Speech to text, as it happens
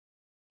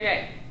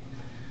Okay,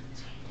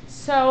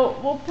 so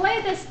we'll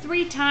play this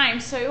 3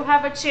 times, so you'll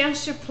have a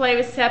chance to play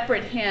with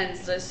separate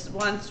hands. Just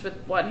once with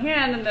one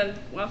hand, and then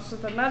once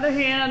with another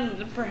hand,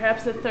 and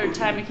perhaps the 3rd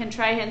time you can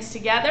try hands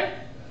together.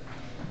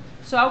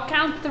 So I'll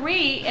count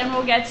 3 and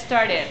we'll get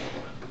started.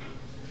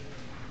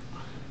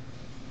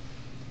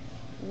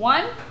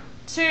 1,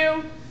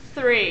 2,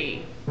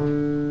 3.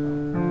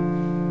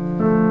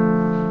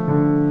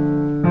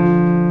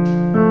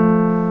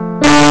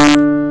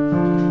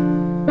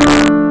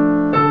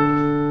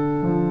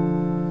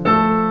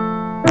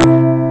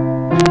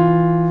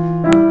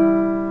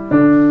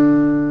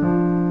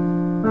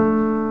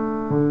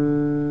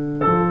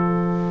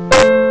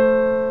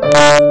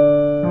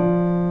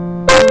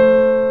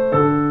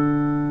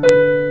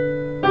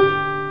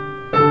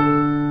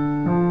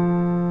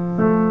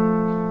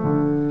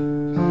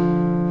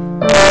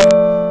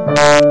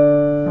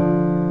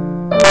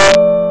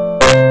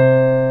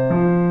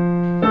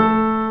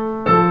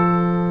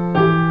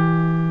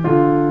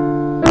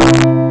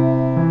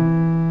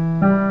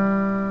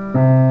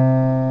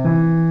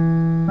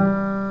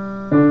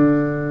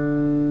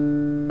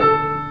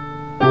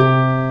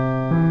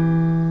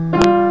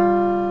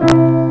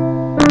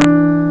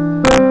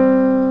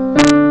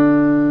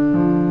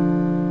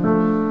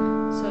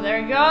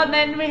 And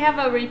then we have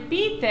a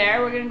repeat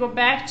there. We're going to go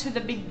back to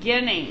the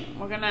beginning.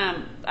 We're going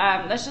to,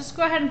 let's just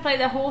go ahead and play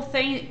the whole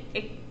thing,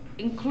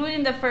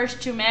 including the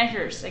first 2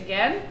 measures.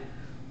 Again,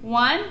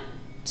 1,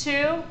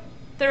 2,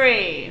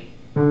 3.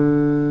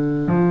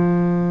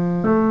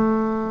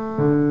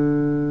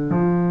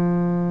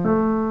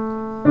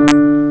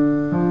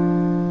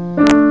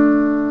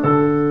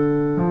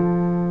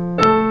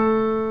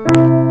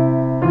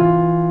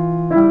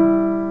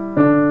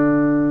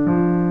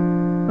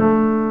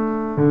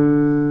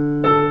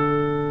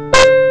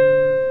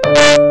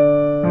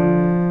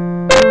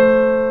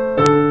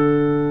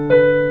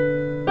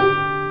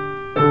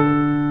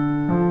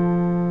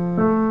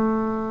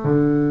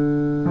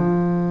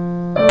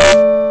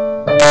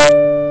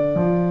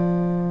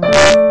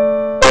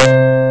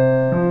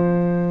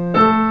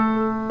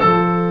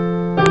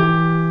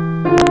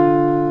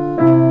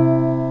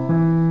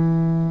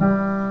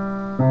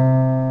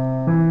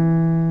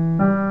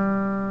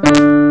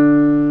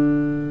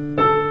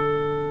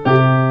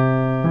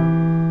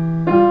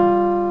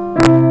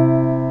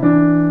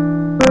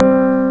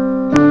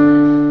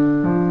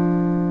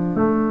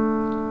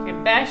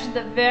 Back to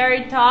the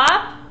very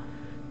top.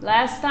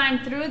 Last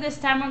time through. This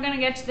time we're going to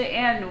get to the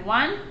end.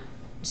 1,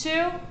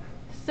 2,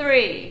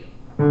 3.